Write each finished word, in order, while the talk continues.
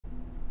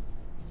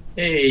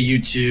Hey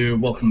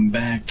YouTube, welcome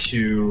back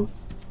to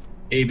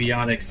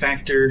Abiotic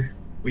Factor.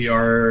 We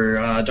are,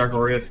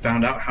 Darkaura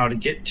found out how to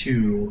get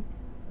to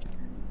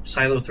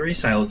Silo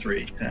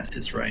 3, that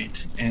is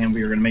right. And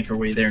we are going to make our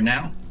way there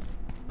now.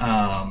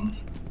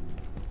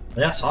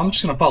 Yeah, so I'm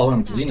just going to follow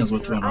him because he knows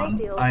what's going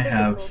on. I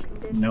have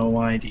no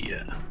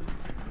idea.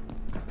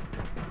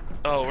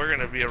 Oh, we're going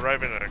to be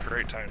arriving at a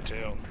great time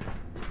too.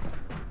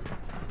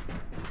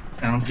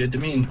 Sounds good to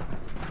me.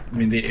 I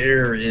mean, the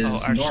air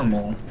is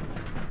normal.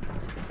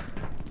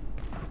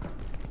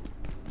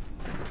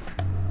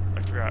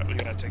 We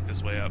gotta take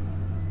this way up.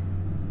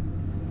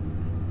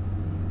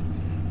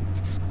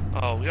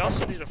 Oh, we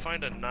also need to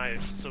find a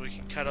knife so we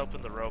can cut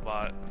open the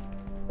robot.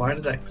 Why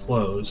did that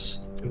close?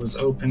 It was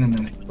open and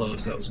then it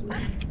closed. That was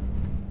weird.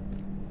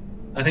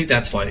 I think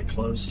that's why it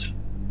closed.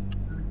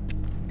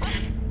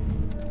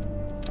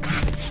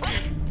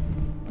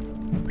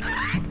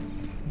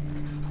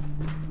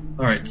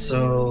 Alright,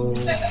 so...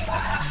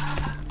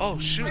 Oh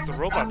shoot, the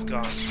robot's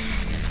gone.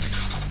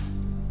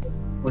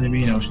 What do you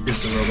mean, oh shoot,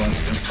 the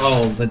robot's gone?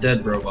 Oh, the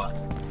dead robot.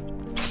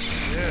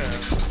 Yeah.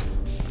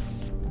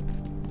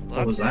 Well,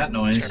 what was that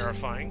noise?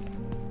 Terrifying.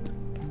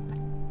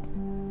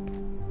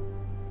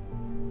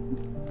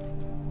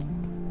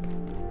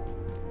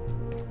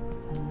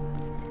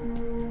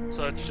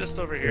 So it's just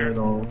over here. Good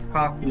old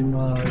coffee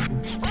mug.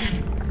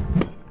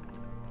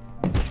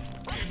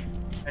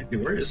 Actually,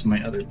 where is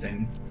my other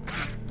thing?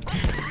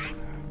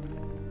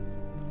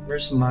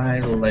 Where's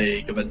my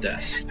leg of a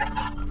desk?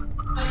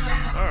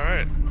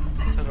 Alright,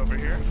 let's head over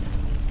here.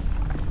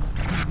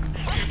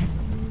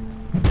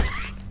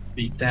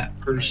 Beat that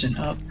person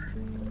up.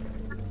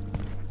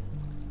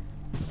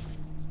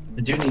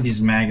 I do need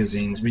these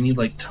magazines. We need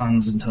like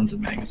tons and tons of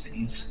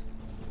magazines.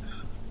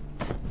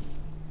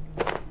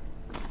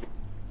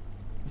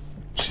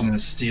 Just gonna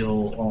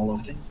steal all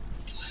of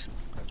these.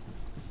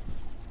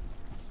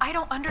 I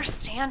don't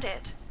understand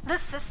it. The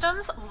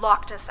systems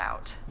locked us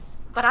out.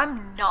 But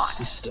I'm not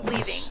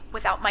leaving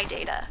without my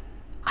data.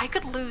 I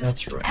could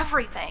lose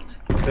everything.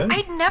 Okay.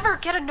 I'd never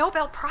get a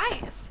Nobel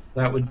Prize.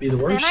 That would be the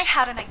worst. Then I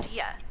had an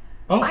idea.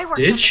 Oh, I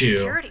worked on the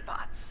security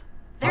bots.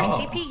 Their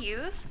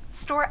CPUs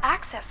store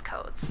access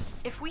codes.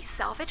 If we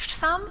salvaged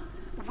some,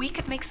 we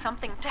could make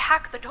something to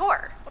hack the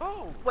door.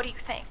 Oh. What do you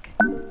think?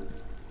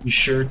 You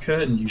sure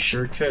could, you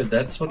sure could.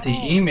 That's what the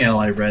email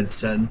I read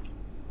said.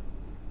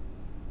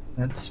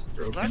 That's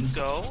broken. Let's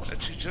go,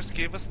 and she just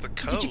gave us the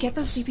code. Did you get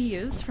those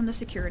CPUs from the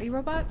security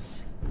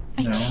robots?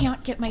 No. I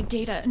can't get my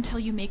data until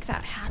you make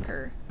that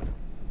hacker.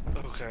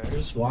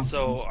 Okay.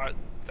 So,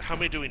 how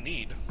many do we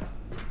need?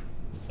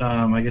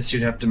 I guess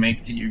you'd have to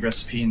make the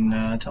recipe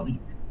and tell me.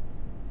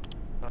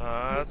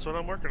 That's what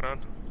I'm working on.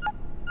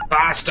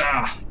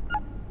 Basta!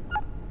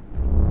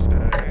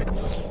 Okay,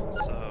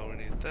 so we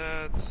need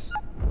that.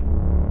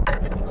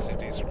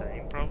 LCD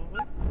screen, probably.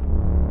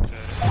 Okay,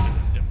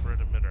 infrared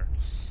emitter.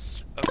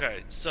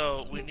 Okay,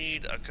 so we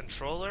need a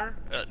controller,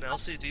 an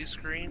LCD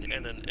screen,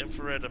 and an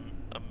infrared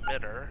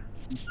emitter.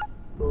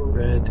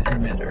 Infrared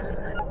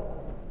emitter.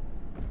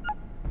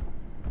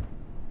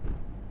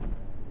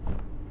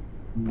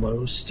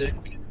 Low stick.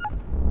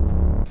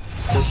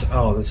 Is this,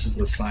 oh, this is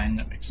the sign.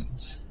 That makes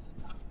sense.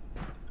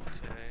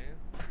 Okay.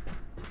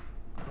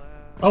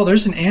 Oh,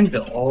 there's an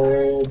anvil.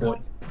 Oh boy.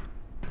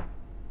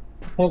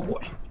 Oh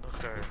boy.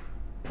 Okay.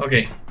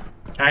 Okay.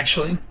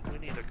 Actually, we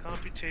need a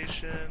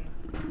computation.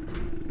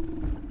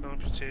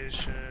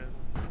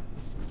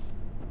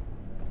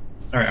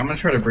 Alright, I'm gonna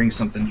try to bring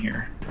something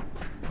here.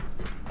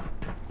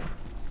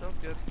 Sounds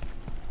good.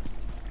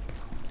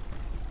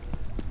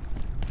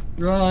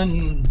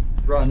 Run!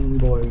 Run,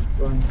 boy,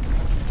 run.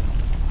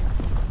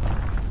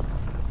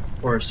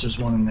 Of course, there's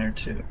one in there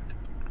too.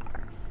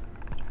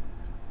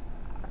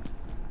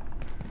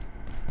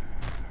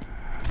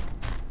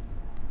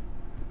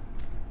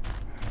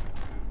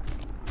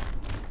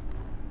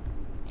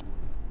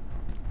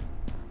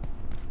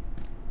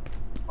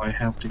 I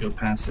have to go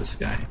past this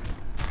guy.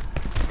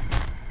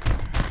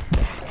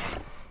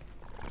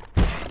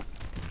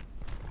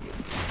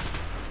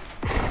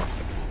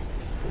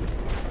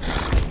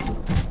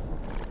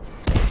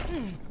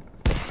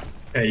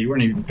 Okay, you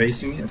weren't even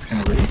facing me, that's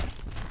kind of rude.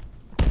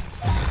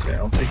 Okay,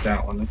 I'll take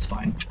that one, that's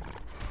fine.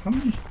 How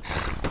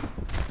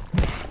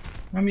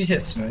many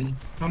hits, man?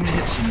 How many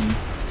hits you need?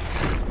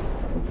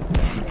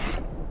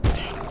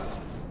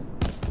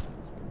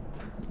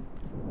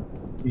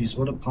 Jeez,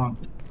 what a punk.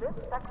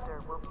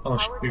 Oh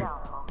shoot.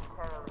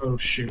 Oh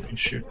shoot, oh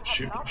shoot, oh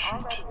shoot, oh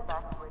shoot.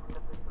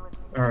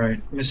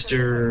 Alright,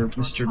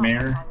 Mr.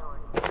 Mayor,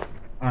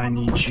 I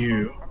need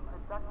you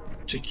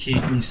to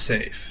keep me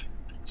safe.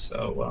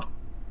 So,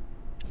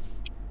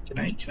 can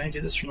I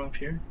do this from up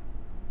here?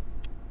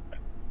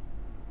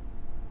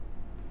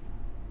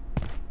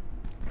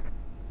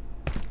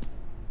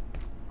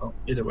 Oh,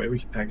 either way, we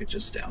can package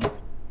this down.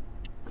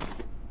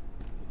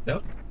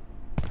 Nope.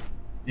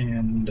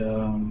 And,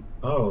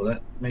 oh,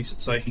 that makes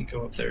it so I can't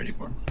go up there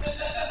anymore.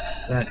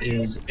 That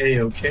is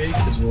a-okay,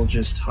 because we'll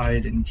just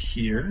hide in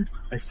here.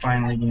 I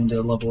finally gained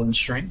a level in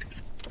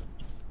strength.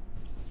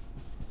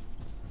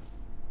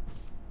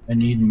 I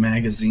need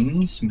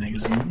magazines.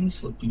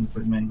 Magazines. Looking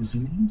for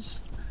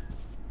magazines.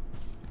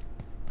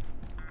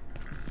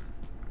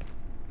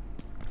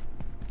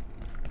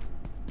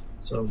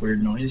 So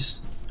weird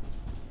noise.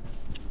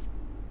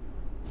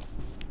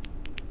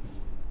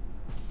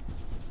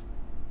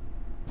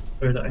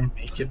 Or did I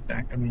make it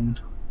back? I mean,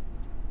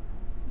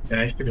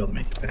 yeah, I should be able to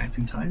make it back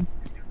in time.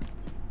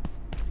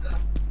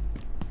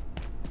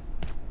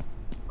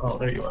 Oh,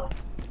 there you are.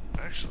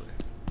 Actually.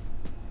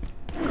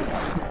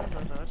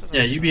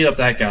 Yeah, you beat up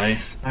that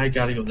guy. I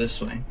gotta go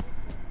this way.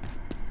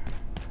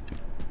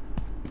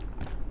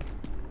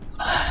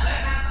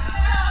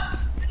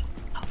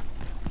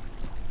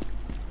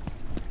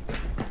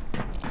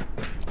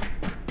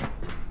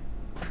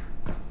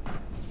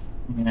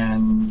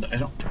 And I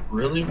don't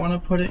really want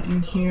to put it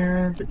in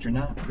here, but you're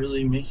not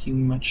really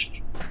making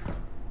much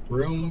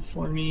room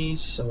for me,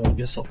 so I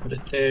guess I'll put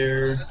it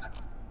there.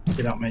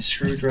 Get out my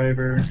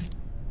screwdriver.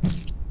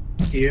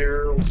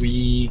 Here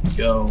we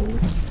go.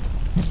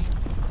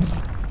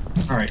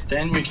 Alright,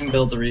 then we can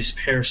build the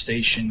repair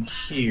station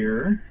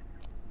here.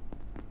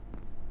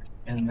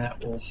 And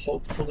that will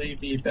hopefully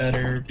be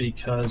better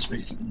because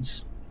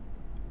reasons.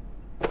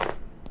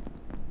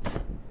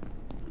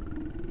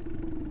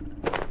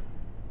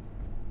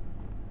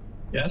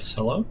 Yes,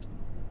 hello?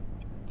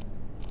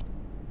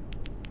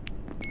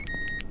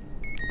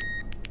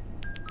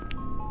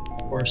 Of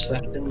course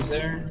that pin's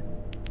there.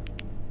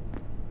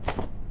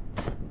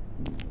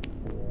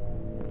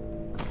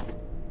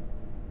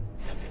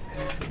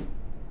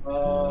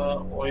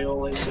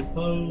 Oil, I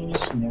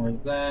suppose. More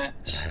of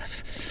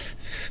that.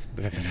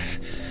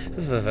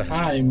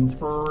 I'm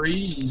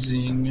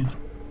freezing.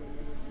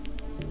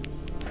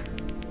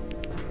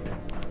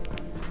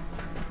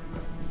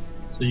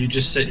 So you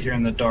just sit here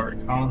in the dark,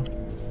 huh?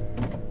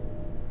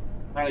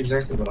 Not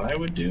exactly what I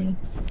would do,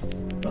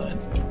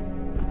 but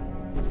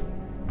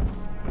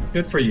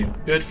good for you.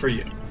 Good for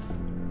you.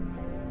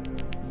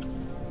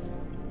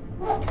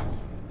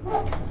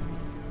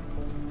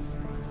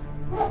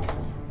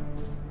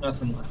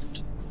 Nothing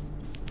left.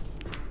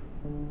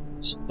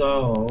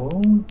 So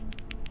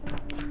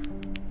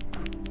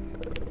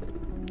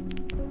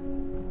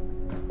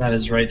that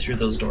is right through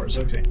those doors.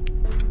 Okay,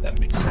 that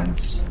makes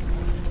sense.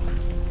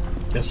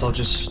 Guess I'll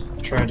just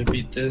try to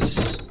beat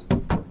this.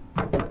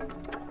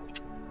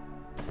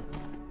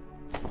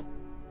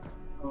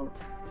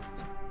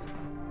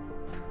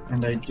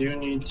 And I do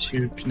need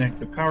to connect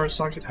the power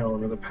socket,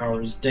 however the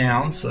power is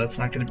down, so that's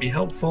not going to be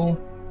helpful.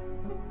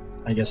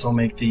 I guess I'll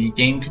make the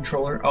game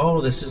controller.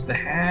 Oh, this is the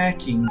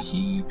hacking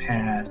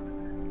keypad.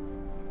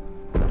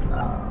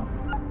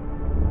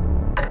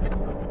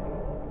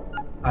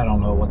 I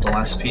don't know what the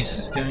last piece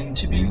is going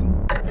to be.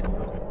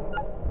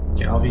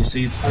 Okay,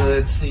 obviously it's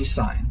the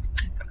sign.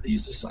 Gotta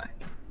use the sign.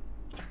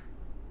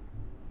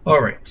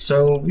 Alright,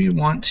 so we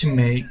want to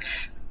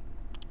make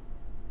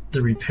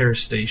the repair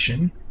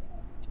station.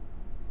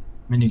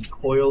 We need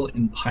coil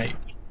and pipe.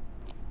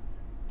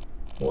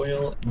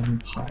 Coil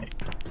and pipe.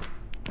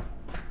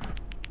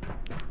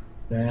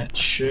 That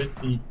should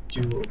be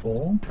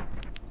doable.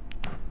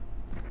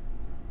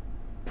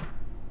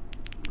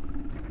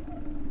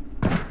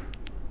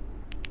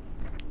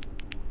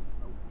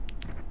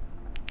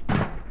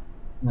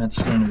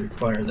 That's going to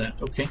require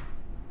that. Okay.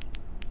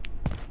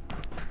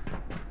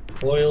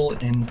 Coil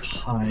and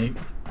pipe.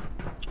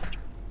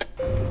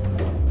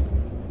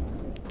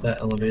 That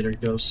elevator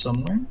goes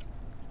somewhere.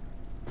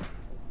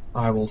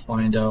 I will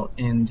find out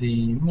in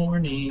the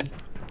morning.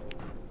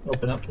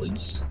 Open up,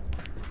 please.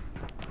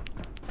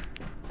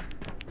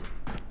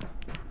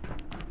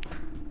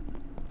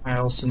 I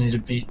also need to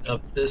beat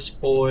up this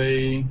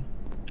boy.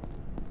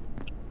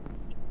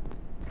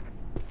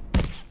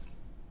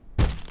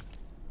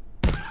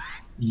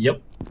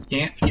 Yep,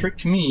 can't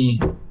trick me.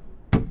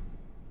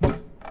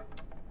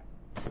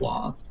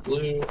 Cloth,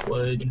 glue,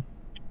 wood.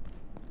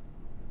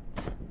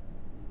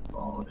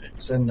 Oh,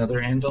 is that another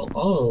anvil?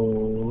 Oh,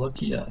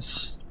 lucky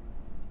us.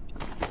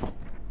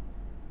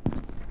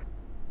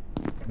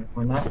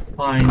 We're not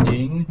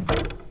finding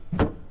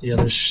the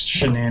other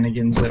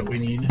shenanigans that we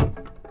need.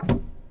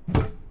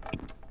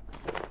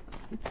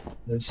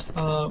 This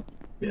up,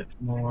 bit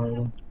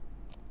more.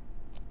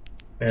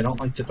 Okay, I don't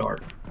like the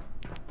dark.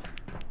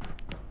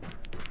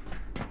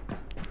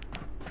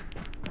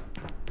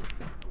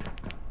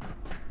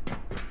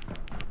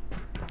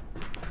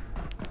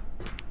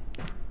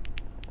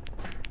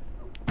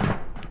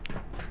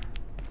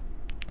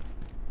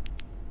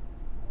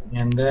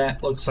 And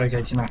that looks like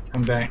I cannot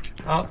come back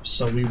up,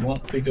 so we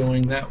won't be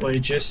going that way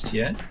just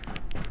yet.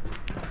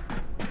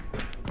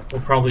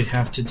 We'll probably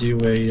have to do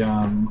a,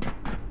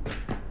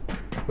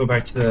 go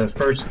back to the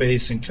first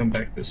base and come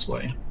back this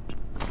way.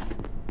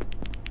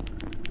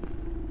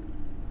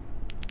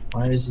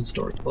 Why is this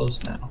door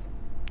closed now?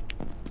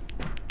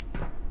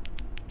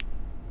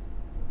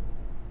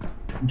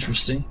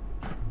 Interesting.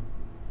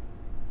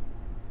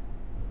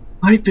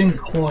 Pipe and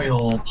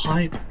coil,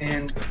 pipe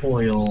and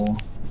coil.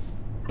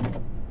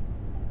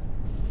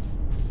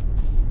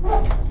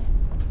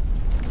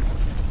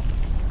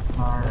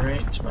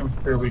 Alright,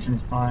 Sure, we can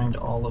find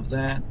all of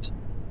that.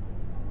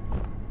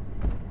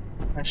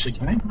 Actually,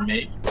 can I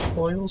make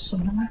coil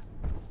somehow?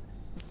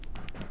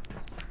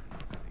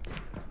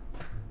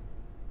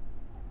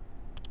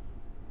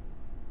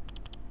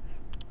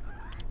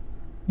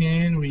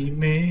 Can we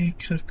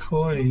make a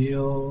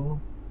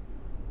coil?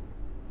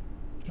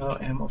 Oh,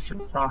 ammo for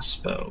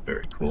crossbow.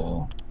 Very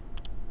cool.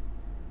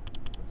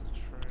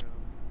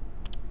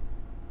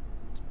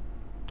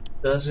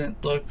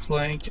 Doesn't look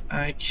like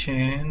I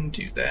can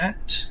do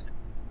that.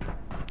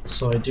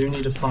 So I do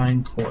need to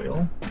find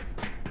coil.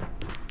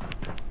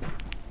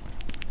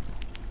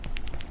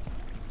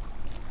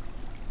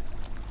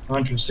 Oh,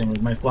 interesting.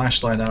 With my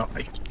flashlight out,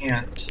 I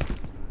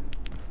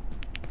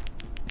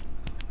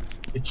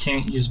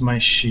can't use my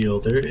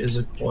shield. There is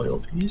a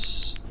coil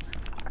piece.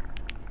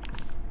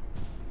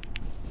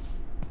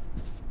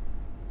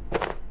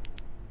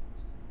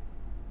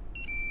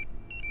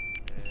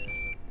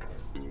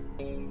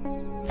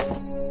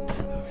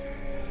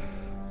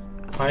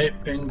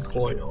 Pipe and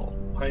coil.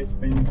 Pipe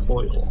and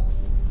coil.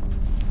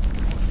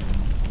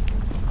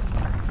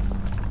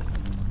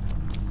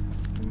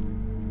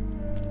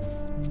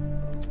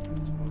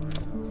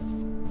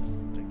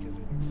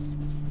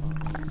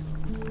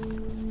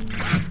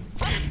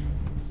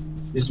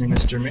 Excuse me,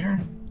 Mr. Mayor.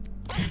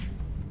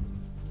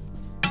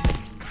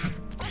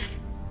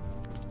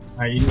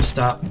 Alright, you can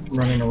stop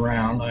running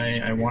around.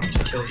 I want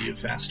to kill you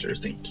faster,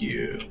 thank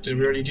you. Did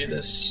we already do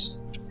this?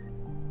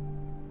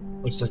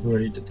 Looks like we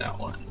already did that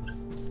one.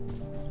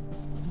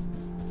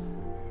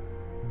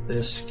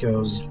 This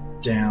goes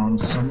down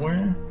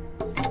somewhere.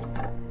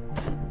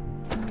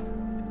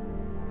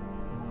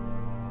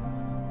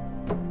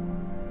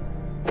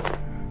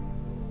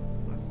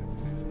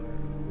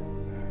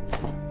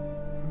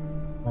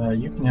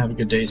 You can have a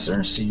good day,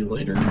 sir. See you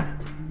later.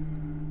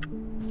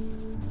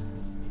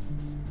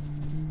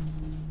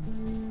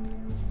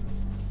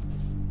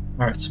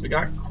 Alright, so we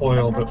got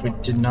coil, but we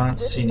did not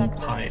see any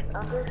pipe.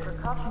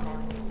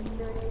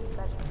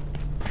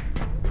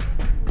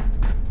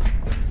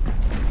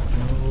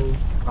 No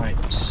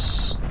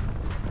pipes.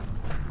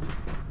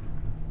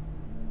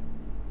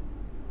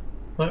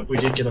 But we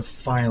did get a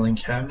filing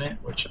cabinet,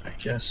 which I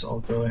guess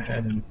I'll go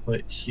ahead and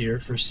put here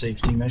for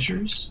safety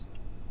measures.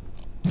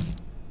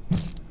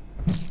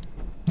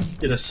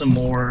 Get us some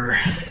more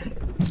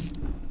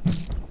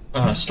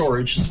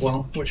storage as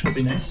well, which would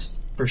be nice.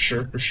 For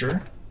sure, for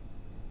sure.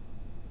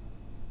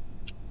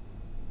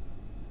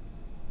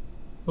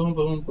 Boom,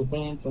 boom, boom,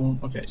 boom, boom.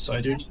 Okay, so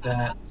I do need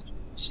that.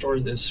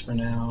 Store this for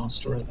now.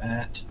 Store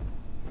that.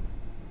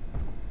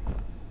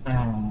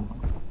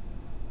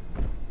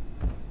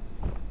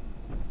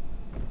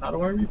 How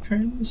do I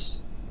repair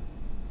this?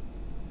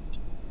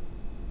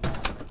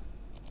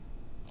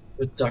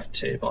 With duct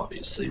tape,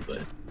 obviously,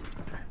 but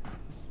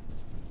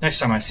next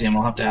time I see him,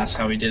 I'll have to ask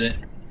how he did it.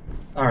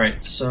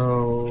 Alright,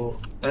 so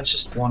that's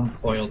just one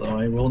coil, though.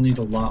 I will need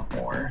a lot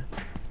more.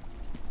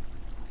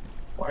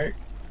 Why? Are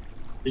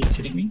you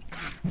kidding me?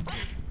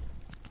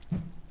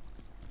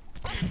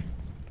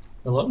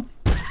 Hello?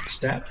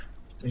 Stab?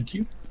 Thank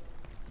you.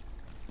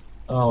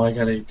 Oh, I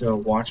gotta go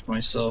watch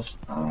myself.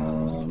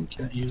 Can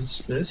I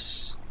use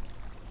this?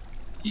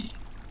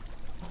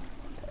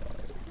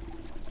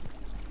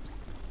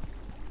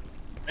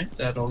 Right,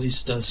 that at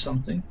least does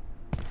something.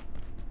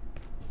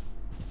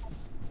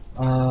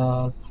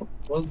 Well,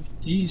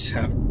 these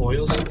have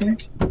coils, I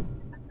think.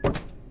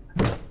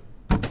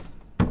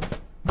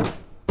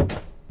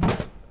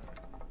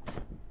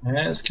 It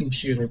has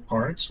computer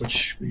parts,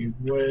 which we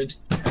would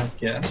have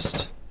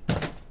guessed.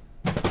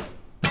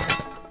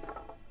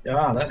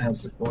 Yeah, that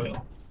has the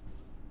coil.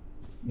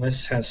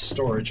 This has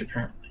storage,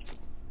 apparently.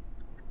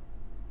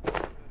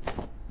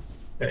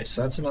 Okay,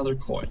 so that's another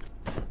coil.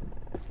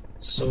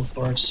 So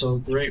far, so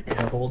great. We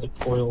have all the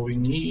coil we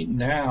need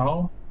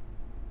now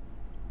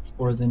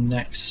for the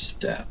next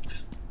step.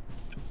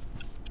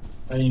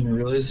 I didn't even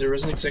realize there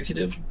was an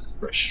executive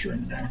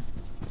restroom there.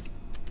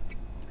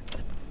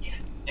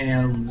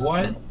 And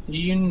what do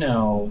you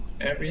know?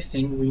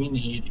 Everything we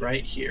need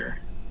right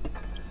here.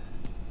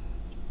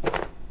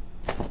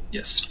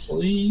 Yes,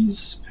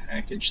 please.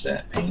 Package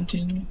that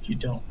painting if you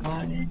don't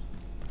mind.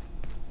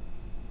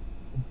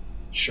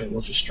 Sure,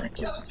 we'll just drink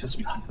it because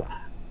we can.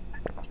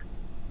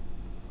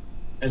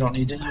 I don't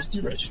need to use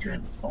the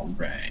restroom.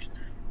 Alright.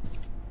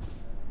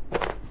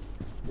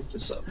 Pick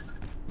this up.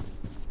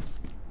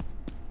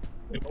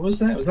 Wait, what was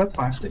that? Was that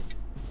plastic?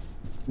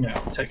 No,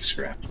 tech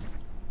scrap.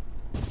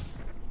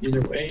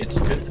 Either way, it's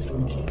good for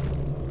me.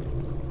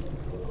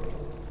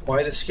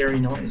 Why the scary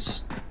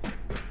noise?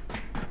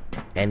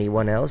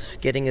 Anyone else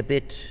getting a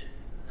bit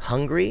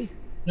hungry?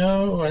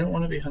 No, I don't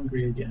want to be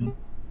hungry again.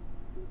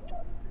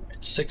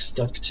 6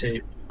 duct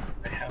tape.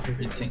 I have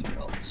everything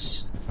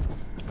else.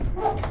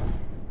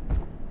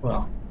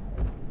 Well,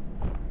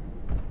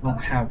 I don't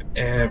have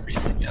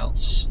everything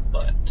else,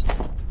 but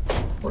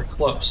we're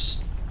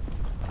close.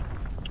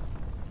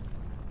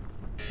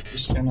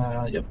 Just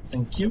gonna, yep,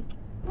 thank you.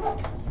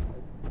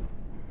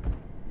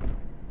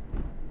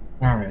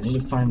 Alright, I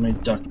need to find my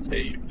duct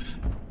tape.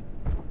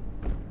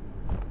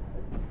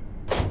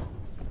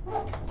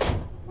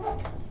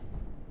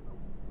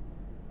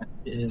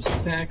 is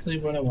exactly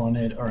what I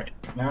wanted. Alright,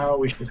 now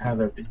we should have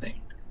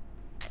everything.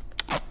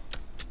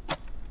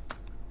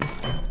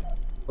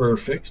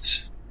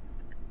 Perfect.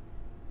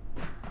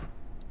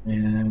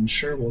 And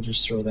sure, we'll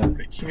just throw that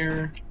right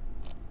here.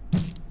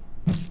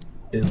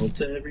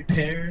 Build a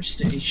repair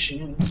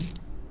station.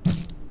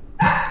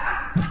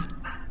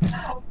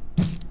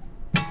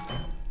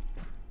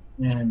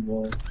 And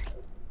we'll...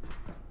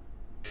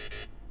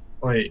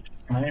 Wait,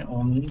 can I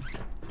only...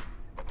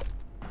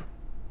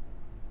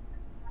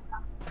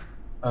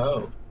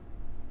 Oh.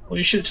 Well,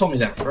 you should have told me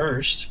that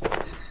first.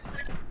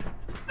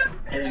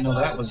 I didn't know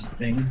that was a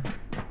thing.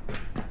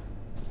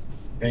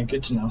 Okay,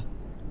 good to know.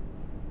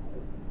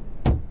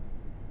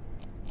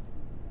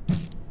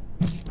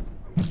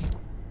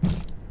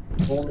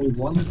 Only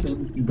one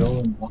thing can go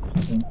in one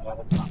thing at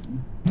a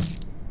time.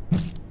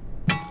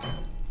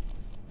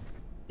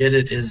 Yet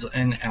it is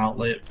an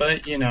outlet,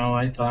 but you know,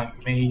 I thought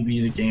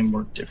maybe the game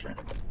worked different.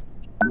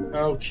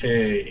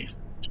 Okay.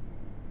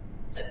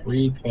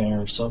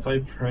 Repair. So if I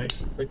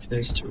click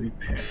this to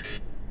repair,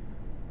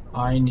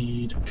 I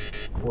need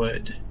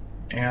wood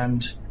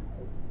and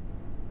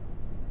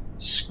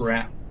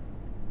scrap.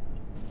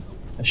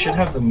 I should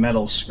have the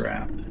metal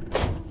scrap.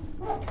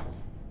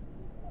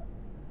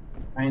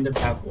 Kind of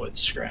have wood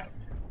scrap.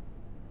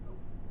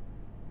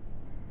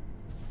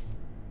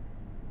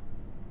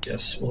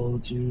 Guess we'll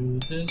do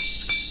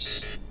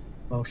this.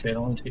 Okay, it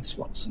only takes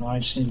one, so now I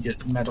just need to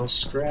get metal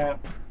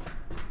scrap.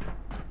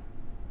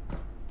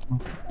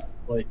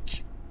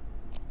 Like,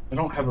 I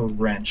don't have a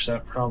wrench,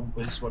 that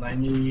probably is what I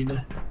need.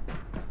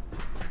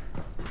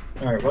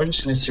 Alright, we're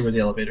just gonna see where the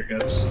elevator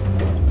goes.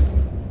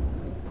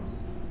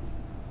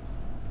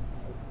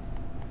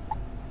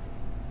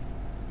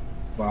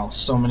 Wow,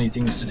 so many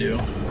things to do.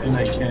 And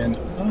I can...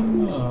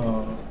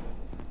 Oh.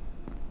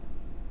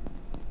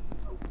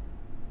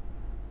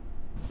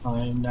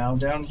 I'm now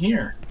down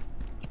here.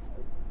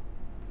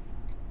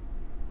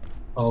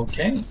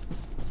 Okay.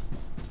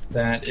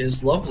 That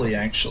is lovely,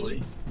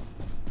 actually.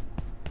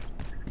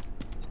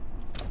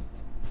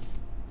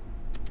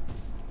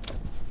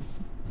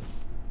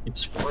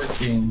 It's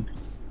working.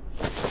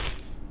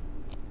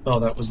 Oh,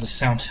 that was the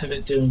sound of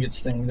it doing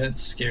its thing. That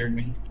scared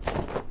me.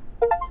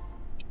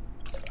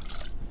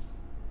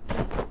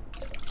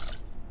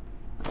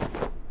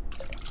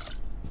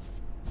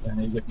 I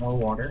need to get more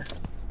water.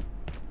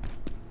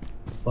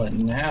 But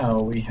now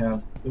we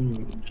have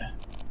food.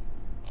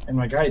 And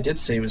my guy did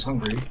say he was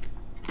hungry.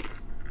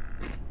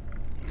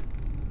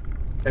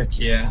 Heck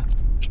yeah.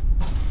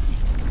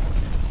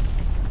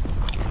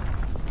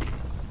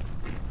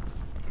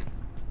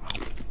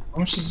 How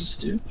much does this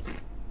do?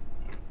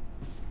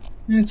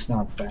 It's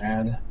not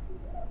bad.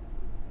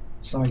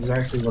 It's not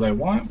exactly what I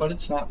want, but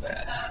it's not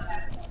bad.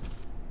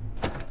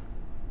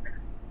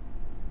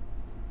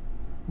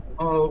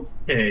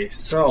 Okay,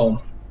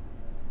 so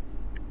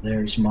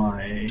there's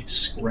my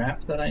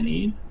scrap that I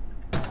need.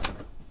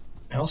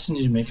 I also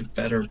need to make a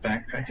better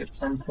backpack at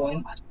some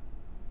point.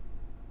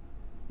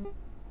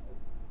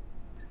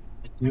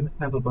 I do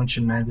have a bunch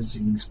of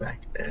magazines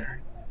back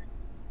there,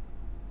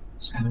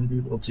 so maybe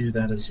we'll do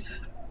that as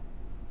well.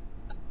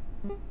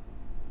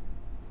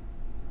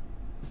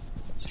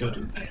 Let's go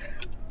do that.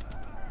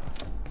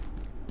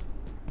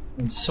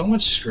 And so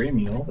much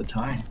screaming all the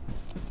time.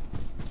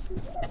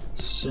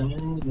 So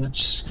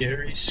much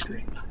scary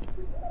screaming.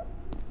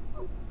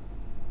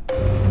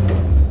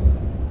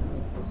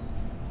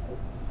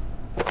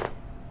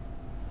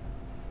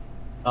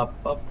 Up,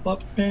 up,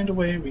 up, and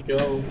away we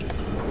go.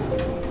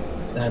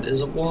 That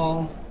is a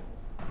wall.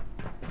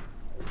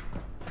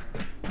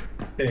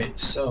 Okay,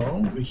 so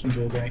we can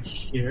go back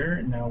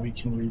here. Now we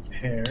can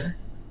repair.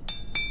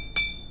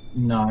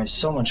 Nice,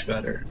 so much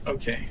better.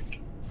 Okay.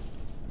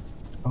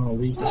 I'm gonna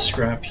leave the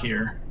scrap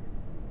here.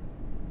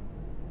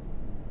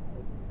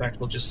 In fact,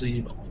 we'll just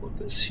leave all of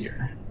this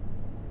here.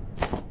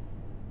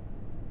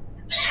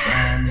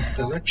 Span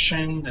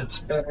direction, that's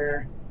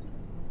better.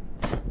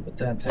 Put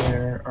that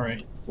there.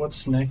 Alright,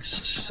 what's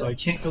next? So I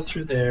can't go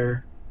through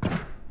there.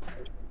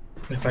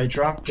 If I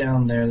drop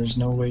down there, there's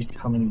no way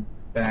coming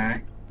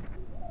back.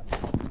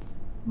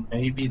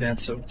 Maybe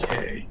that's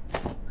okay.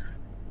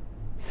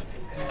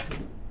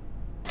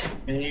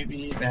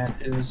 Maybe that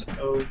is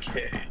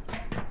okay.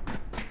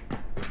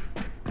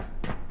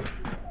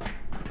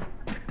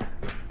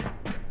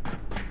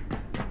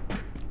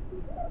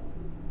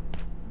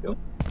 Yep.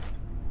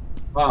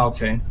 Ah,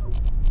 okay.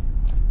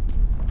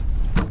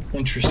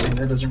 Interesting.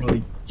 That doesn't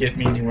really get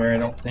me anywhere, I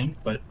don't think,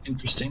 but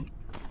interesting.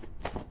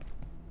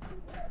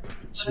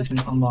 So we can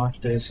unlock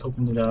this,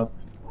 open it up.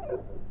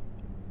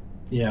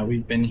 Yeah,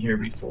 we've been here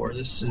before.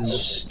 This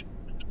is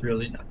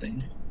really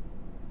nothing.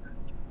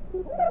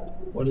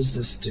 What does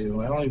this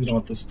do? I don't even know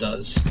what this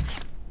does.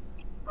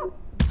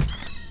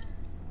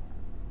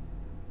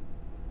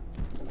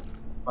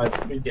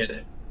 But we get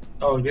it.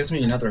 Oh, it gives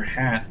me another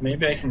hat.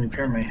 Maybe I can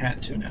repair my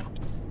hat too now.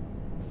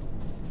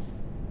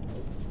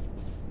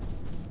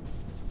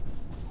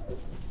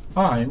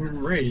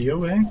 I'm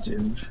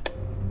radioactive.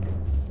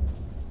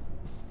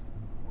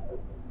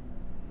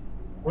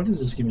 What does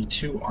this give me?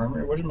 2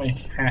 armor? What did my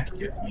hat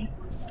give me?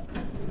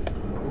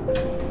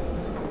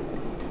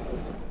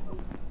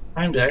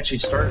 Time to actually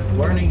start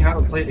learning how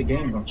to play the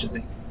game, don't you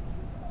think?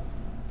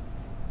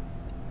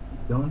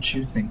 Don't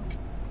you think?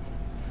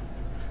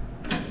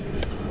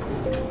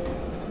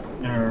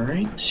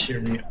 Alright, here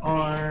we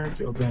are.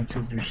 Go back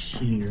over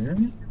here.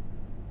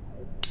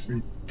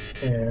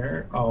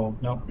 Repair. Oh,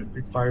 no, it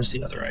requires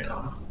the other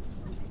item.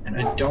 And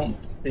I don't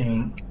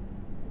think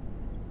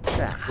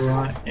I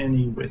brought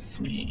any with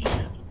me.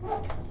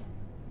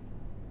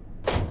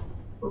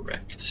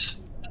 Correct.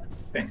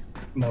 Okay,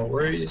 no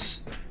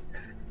worries.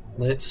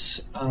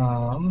 Let's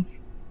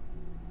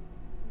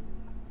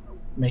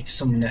make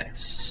some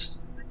nets,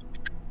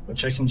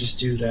 which I can just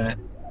do that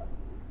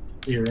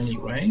here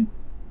anyway.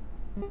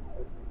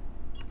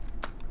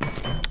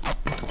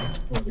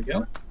 There we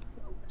go.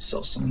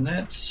 Sell some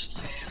nets.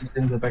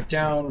 Then go back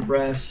down,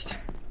 rest,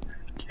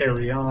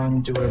 carry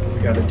on, do whatever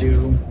we gotta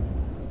do.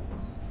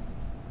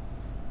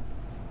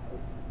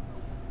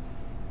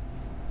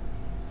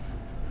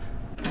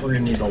 We're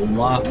gonna need a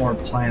lot more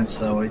plants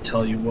though, I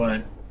tell you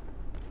what.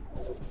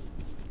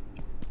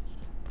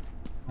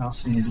 I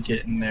also need to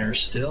get in there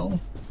still.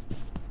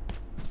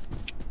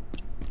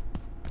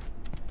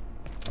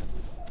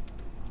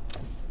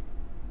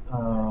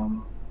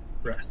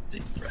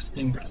 Resting.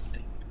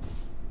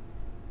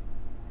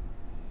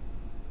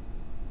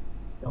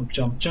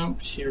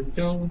 Jump. Here we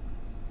go.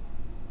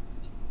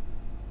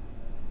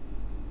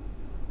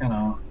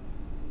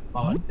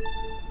 On.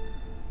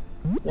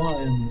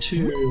 1,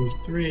 2,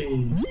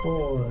 3,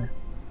 4.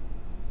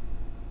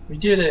 We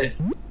did it.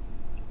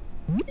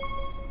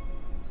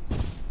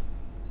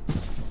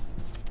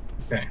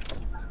 Okay.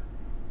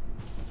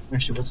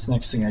 Actually, what's the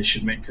next thing I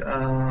should make?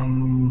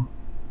 Armor,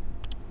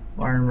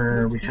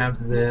 we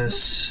have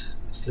this.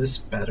 Is this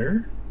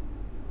better?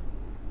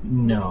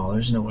 No,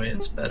 there's no way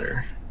it's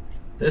better.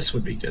 This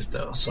would be good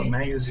though. So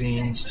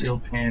magazine, steel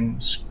pan,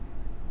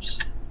 screws.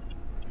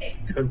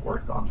 Could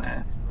work on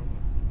that.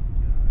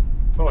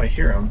 Oh, I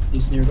hear him.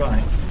 He's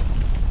nearby.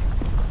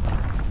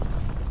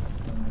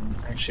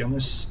 Actually, I'm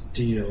gonna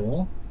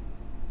steal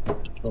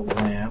the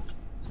lamp.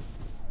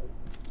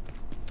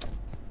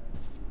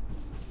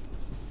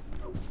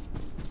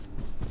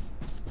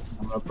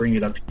 I'm gonna bring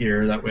it up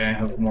here, that way I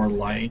have more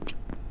light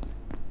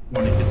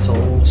when it gets a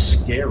little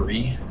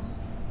scary.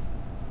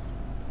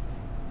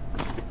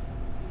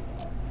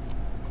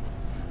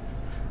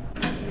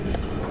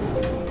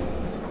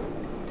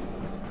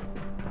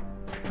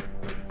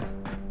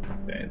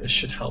 Okay, this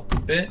should help a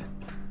bit.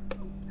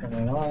 Turn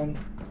it on.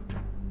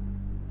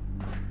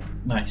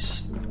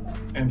 Nice.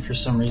 And for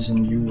some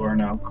reason you are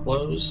now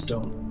closed.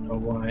 Don't know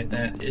why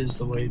that is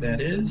the way that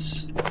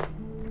is.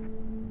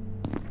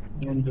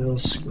 Anvil,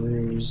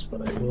 screws,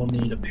 but I will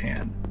need a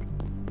pan.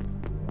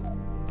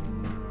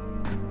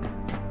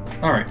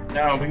 Alright,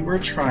 now we were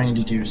trying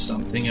to do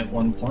something at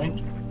one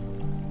point.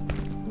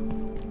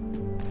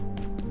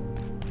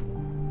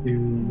 Do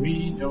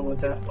we know what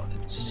that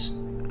was?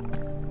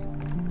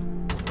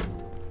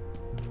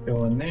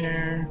 Go in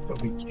there, but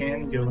we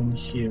can go in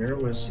here.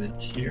 Was it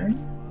here?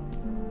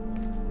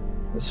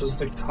 This was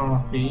the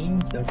coffee.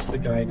 That's the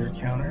Geiger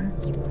counter.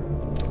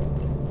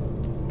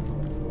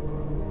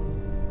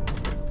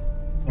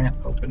 Can't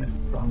open it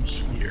from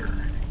here.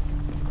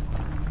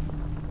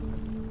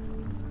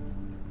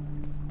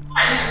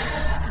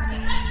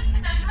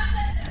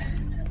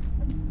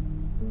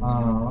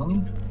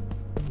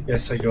 I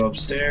guess I go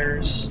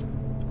upstairs.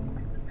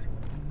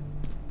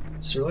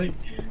 Is there like,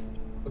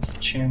 what's the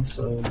chance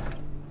of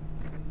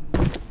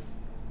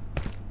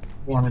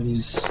one of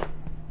these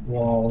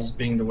walls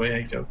being the way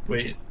I go?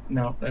 Wait,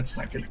 no, that's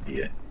not gonna be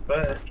it.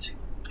 But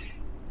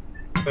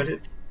could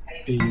it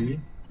be?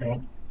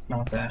 No,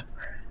 not that.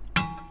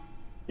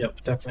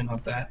 Yep, definitely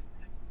not that.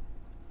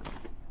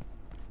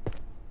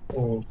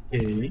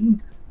 Okay.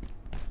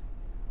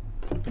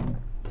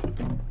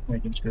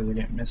 Making sure we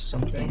didn't miss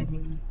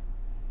something.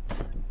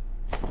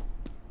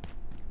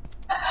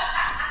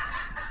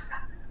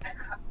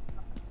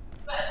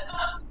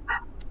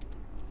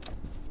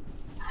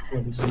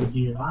 What is in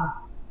here?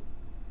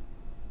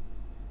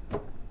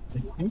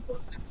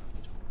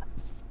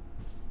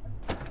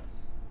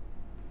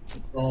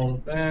 All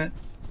of that.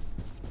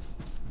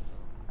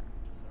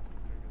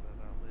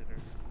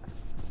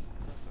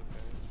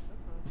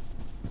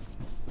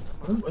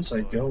 Where was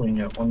I going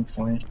at one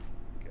point?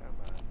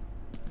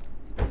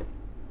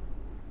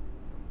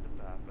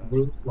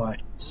 Blue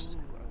lights.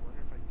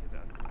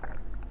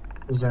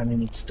 Does that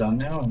mean it's done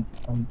now?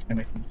 I'm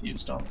kind of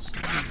confused,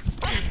 honestly.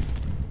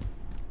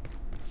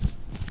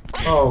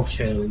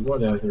 Okay,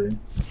 whatever.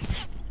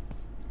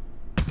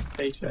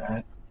 Take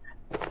that.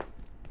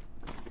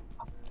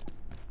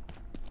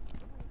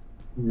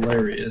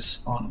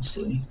 Hilarious,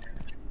 honestly.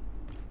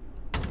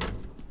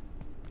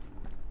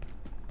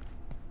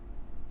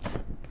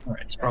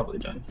 Alright, it's probably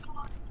done.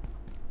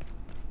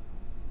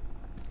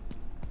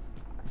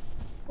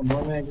 One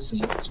more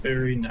magazine, it's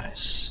very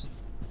nice.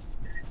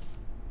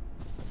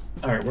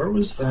 Alright, where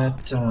was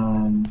that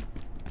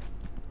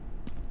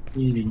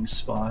eating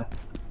spot?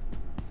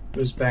 It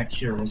was back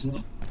here, wasn't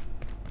it?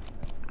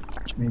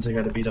 Which means I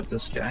gotta beat up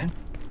this guy.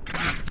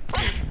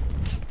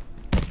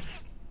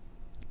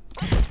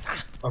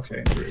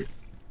 Okay, rude.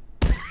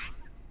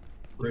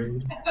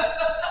 Rude.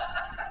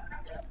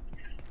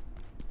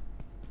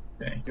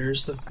 Okay,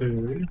 here's the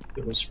food.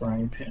 There was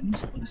frying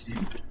pans. Easy.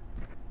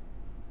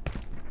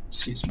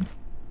 Excuse me.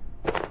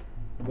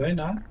 Did I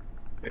not?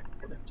 Okay,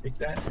 take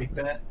that, take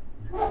that.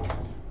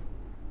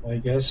 Well, I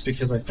guess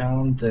because I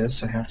found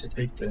this, I have to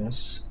take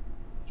this.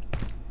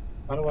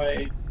 How do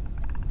I...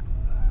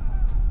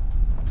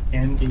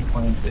 Can be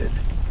planted.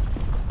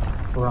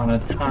 We're on a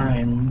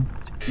time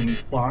ticking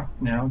clock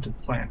now to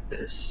plant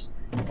this.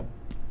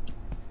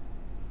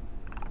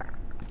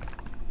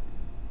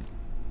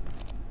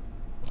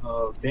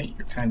 Okay,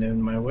 you're kind of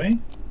in my way.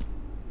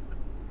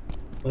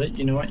 But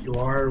you know what? You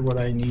are what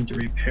I need to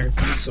repair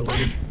things, so we're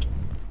gonna...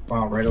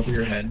 Wow, right over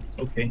your head.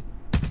 Okay.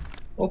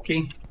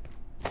 Okay.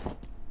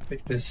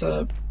 Pick this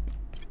up.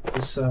 Pick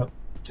this up.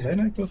 Did I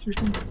not go through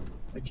here?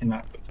 I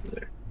cannot go through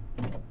there.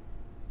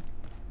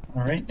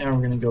 Alright, now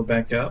we're gonna go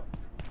back up.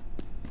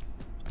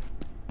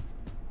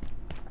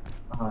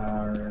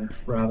 Or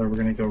rather, we're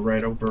gonna go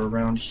right over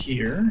around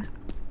here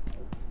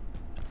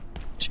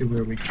to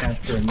where we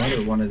capture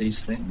another one of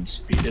these things,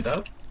 speed it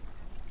up.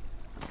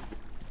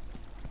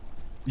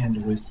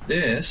 And with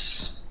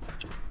this,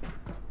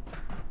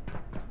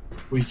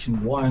 we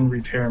can, one,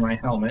 repair my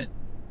helmet.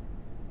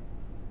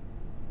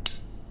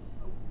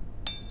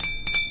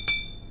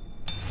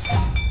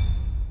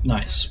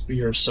 Nice,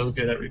 we are so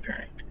good at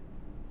repairing.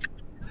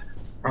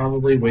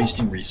 Probably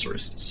wasting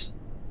resources.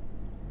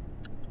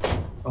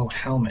 Oh,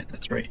 helmet,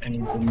 that's right, I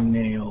need the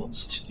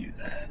nails to do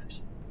that.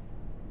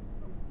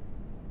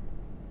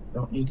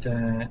 Don't need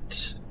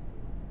that.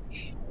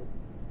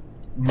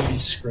 Maybe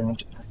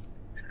scrapped.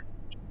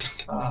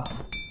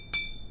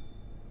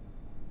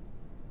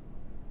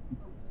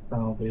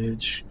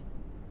 Salvage.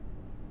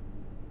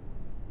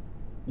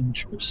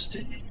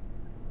 Interesting.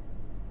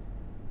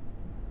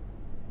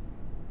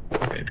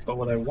 Okay, but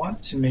what I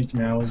want to make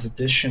now is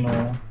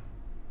additional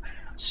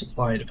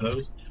supply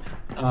depots.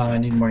 I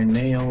need more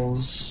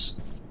nails.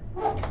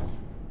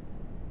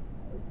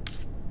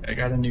 I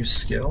got a new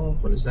skill.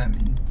 What does that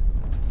mean?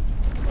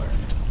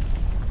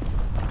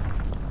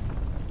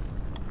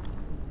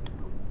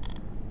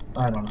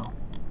 I don't know.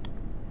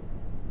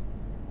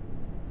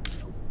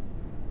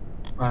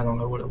 I don't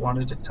know what it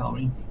wanted to tell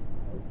me.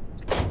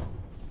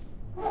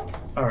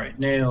 Alright,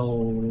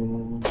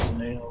 nails,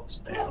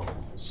 nails,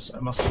 nails. I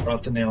must have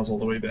brought the nails all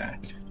the way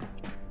back.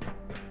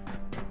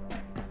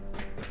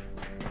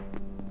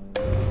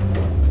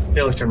 I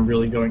feel like I'm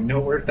really going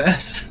nowhere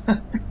fast.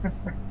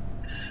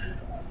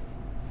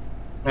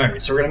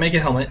 Alright, so we're gonna make a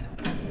helmet.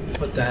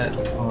 Put that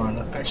on.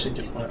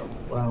 Actually,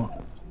 wow.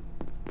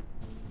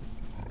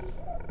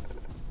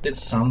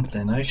 It's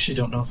something. I actually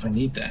don't know if I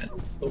need that.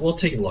 But we'll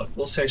take a look.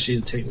 We'll actually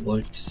take a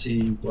look to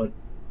see what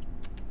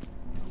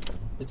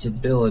its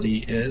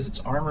ability is. It's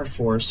armor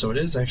 4, so it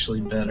is actually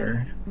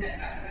better.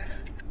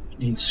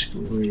 Need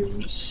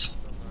screws.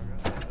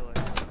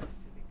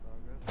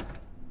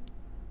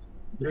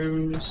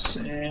 Screws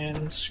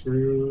and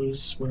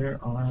screws. Where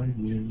are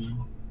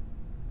you?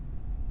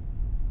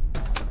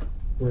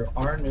 There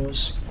are no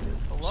screws.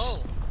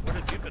 Hello? What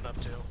have you been up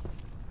to?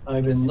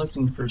 I've been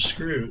looking for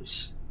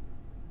screws.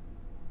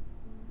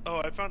 Oh,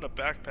 I found a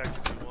backpack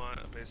if you want,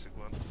 a basic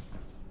one.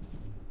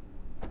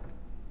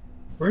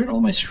 Where did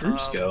all my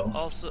screws go?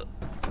 Also,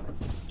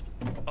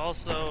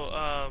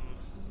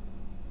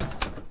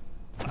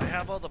 I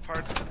have all the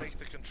parts to make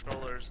the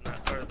controllers now,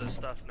 or the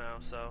stuff now,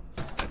 so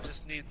I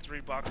just need 3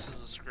 boxes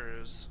of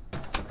screws.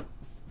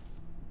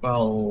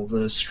 Well,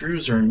 the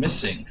screws are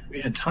missing.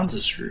 We had tons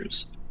of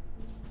screws.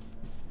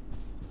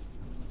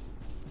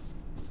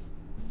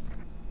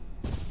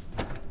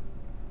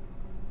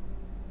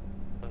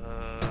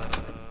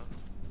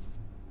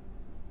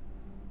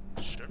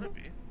 Shouldn't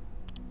be.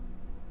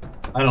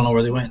 I don't know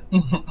where they went.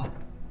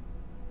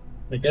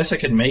 I guess I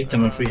could make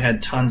them if we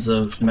had tons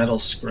of metal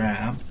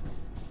scrap.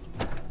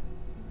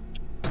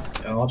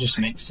 Yeah, I'll just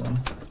make some.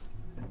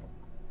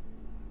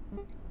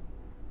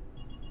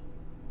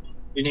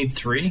 You need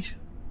 3?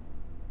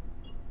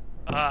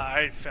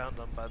 I found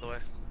them, by the way.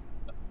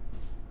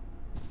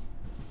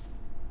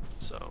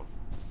 So,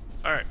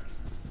 alright.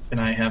 Can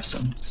I have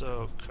some?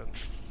 So,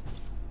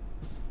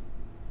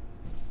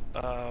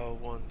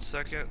 1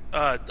 second.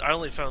 I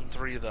only found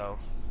 3 though.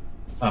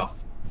 Oh.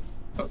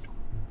 Okay.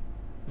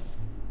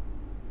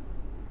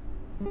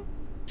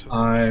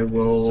 I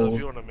will... So if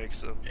you want to make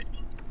some...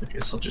 I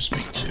guess I'll just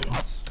make 2.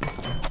 Alright,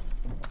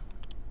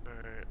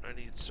 I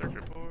need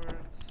circuit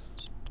boards.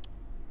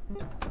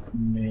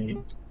 Make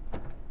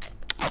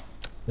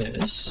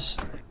this.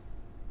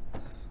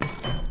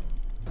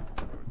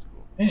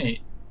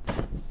 Hey.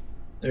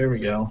 There we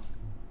go.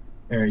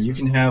 There, you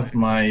can have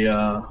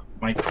my,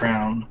 my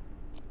crown.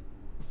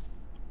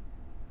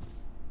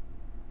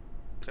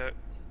 Okay.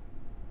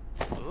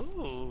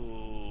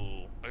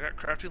 Ooh, I got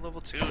crafting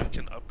level 2 and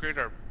can upgrade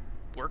our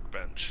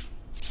workbench.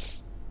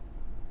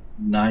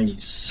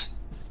 Nice.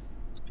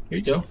 Here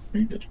you go.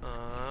 Here you go.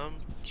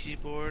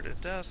 keyboard and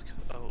desk.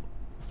 Oh.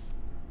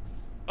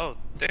 Oh,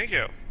 thank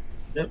you.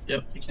 Yep,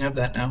 you can have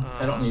that now.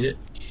 I don't need it.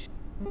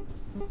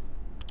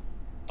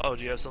 Oh,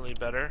 do you have something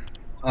better?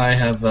 I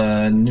have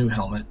a new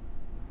helmet.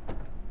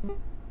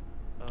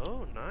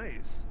 Oh,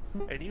 nice.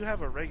 And you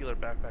have a regular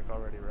backpack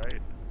already,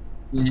 right?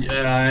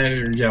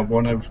 Yeah,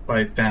 one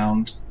I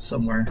found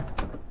somewhere.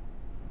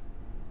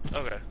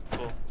 Okay,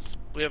 cool.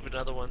 We have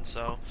another one,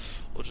 so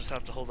we'll just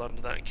have to hold on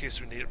to that in case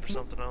we need it for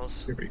something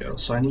else. Here we go.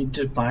 So I need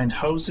to find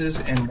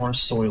hoses and more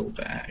soil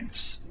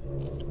bags.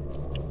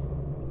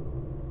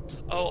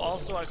 Oh,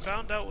 also, I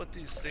found out what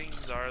these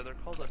things are. They're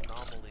called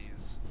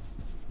anomalies.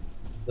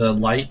 The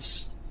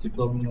lights, the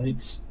glowing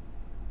lights.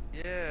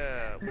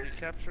 Yeah, when you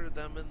capture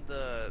them in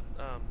the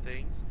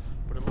things,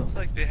 but it looks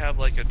like they have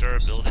like a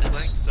durability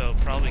length, so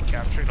probably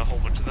capturing a whole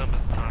bunch of them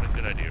is not a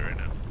good idea right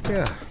now.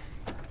 Yeah.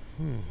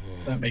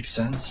 That makes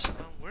sense.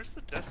 Where's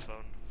the desk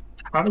phone?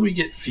 How do we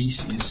get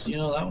feces? You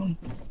know that one?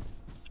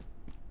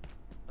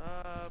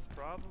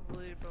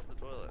 Probably from the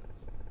toilet.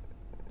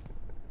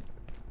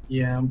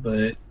 Yeah,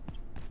 but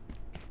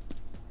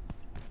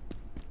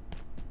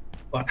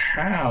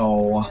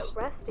how?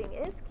 Resting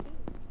is key.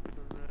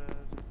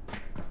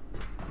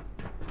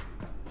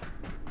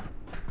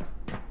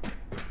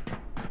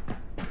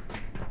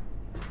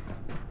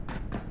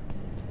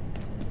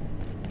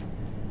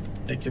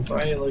 Like if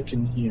I look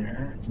in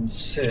here, I can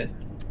sit.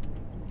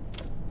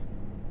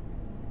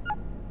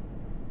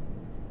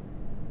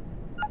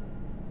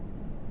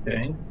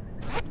 Okay.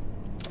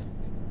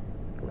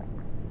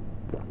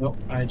 Nope,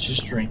 I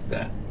just drank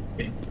that.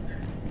 Okay.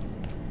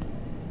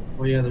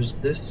 Well, yeah, there's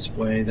this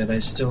way that I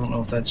still don't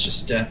know if that's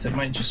just death. It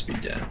might just be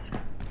death.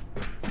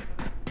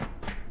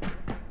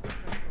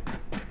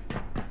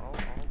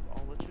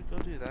 I'll let you go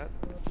do that.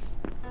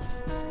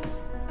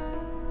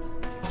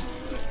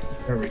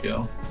 There we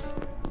go.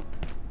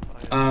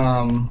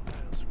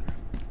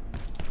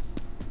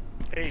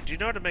 Hey, do you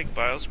know how to make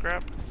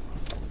bioscrap?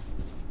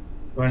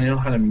 Do I know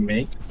how to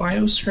make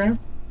bioscrap?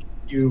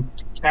 You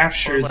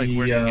capture Or, like,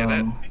 where do you get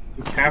it?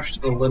 You capture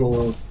the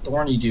little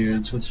thorny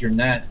dudes with your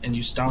net and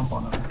you stomp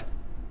on them.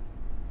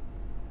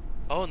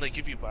 Oh, and they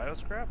give you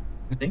bioscrap?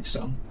 I think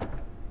so.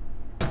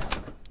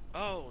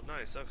 Oh,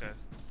 nice. Okay.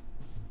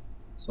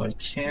 So I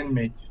can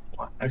make.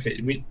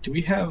 Okay, do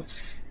we have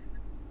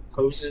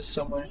hoses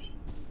somewhere?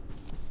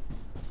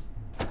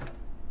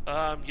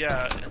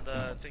 Yeah, in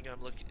the thing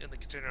I'm looking in the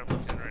container I'm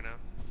looking at right now.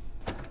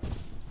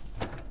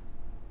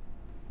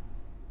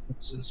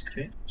 Hoses,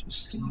 okay,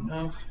 just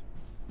enough.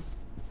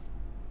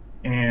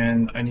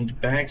 And I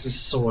need bags of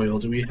soil.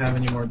 Do we have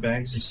any more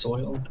bags of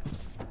soil?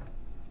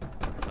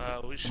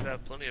 We should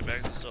have plenty of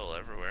bags of soil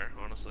everywhere,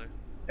 honestly.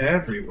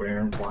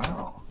 Everywhere.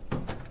 Wow.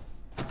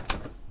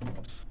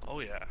 Oh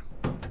yeah.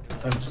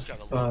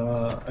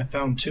 I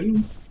found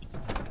 2.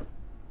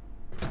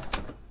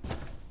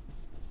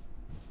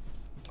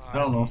 I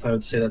don't know if I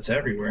would say that's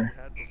everywhere.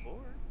 Had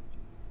before.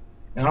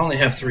 And I only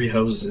have 3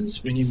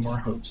 hoses. We need more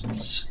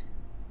hoses.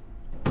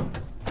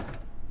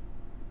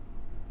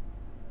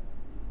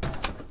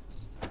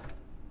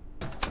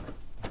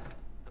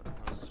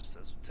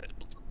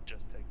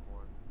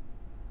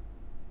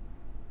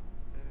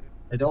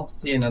 I don't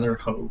see another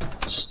hose,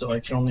 so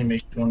I can only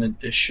make 1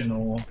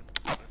 additional.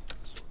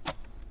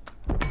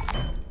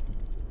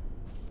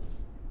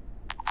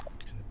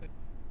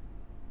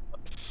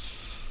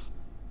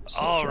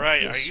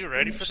 Alright, are you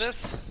ready for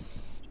this?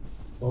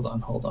 Hold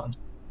on.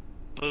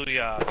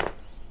 Booyah.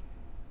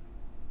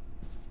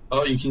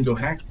 Oh, you can go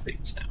hack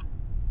things now.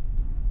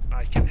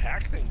 I can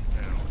hack things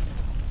now.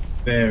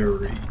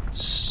 Very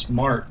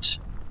smart,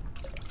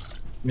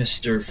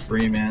 Mr.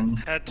 Freeman.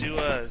 Had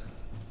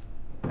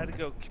to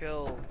go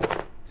kill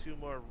 2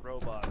 more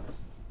robots.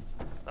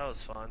 That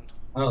was fun.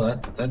 Oh,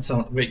 that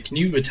sounds. Wait, can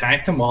you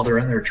attack them while they're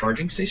in their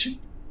charging station?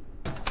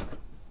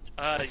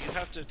 You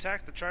have to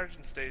attack the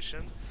charging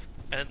station,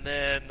 and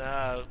then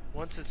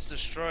once it's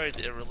destroyed,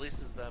 it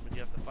releases them, and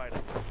you have to fight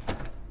it.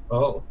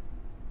 Oh,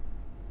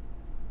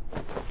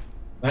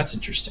 that's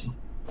interesting.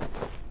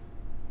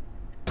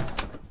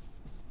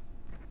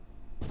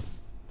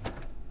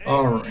 Hey,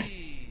 All right.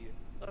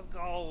 Let's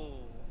go.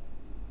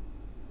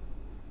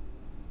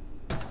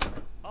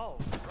 Oh,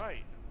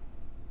 right.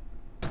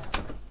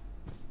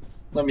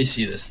 Let me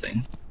see this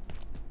thing.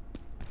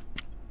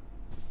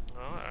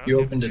 Oh, You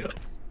okay, opened see it up.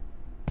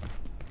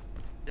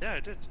 Yeah, I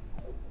did.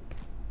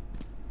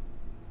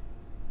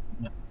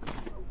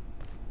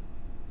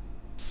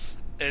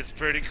 It's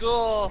pretty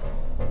cool.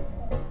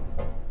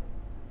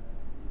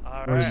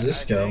 All Where does right,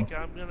 this go? I think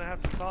I'm gonna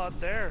have to call it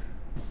there.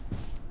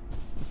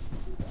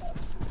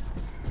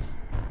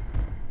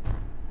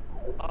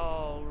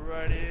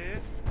 Alrighty.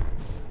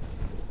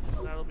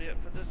 That'll be it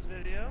for this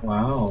video.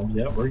 Wow,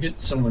 yeah, we're getting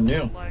somewhere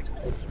new. Like,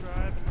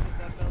 subscribe, and hit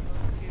that bell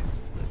notification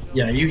so that you'll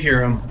Yeah, you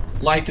hear them.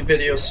 Like the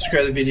video,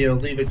 subscribe to the video,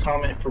 leave a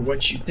comment for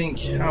what you think,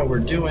 how we're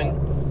doing.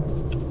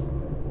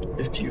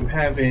 If you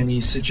have any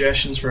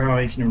suggestions for how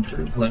I can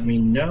improve, let me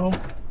know.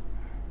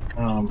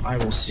 I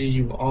will see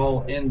you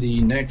all in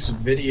the next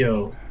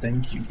video.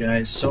 Thank you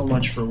guys so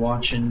much for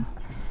watching,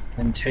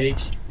 and take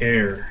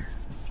care.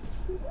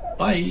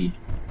 Bye.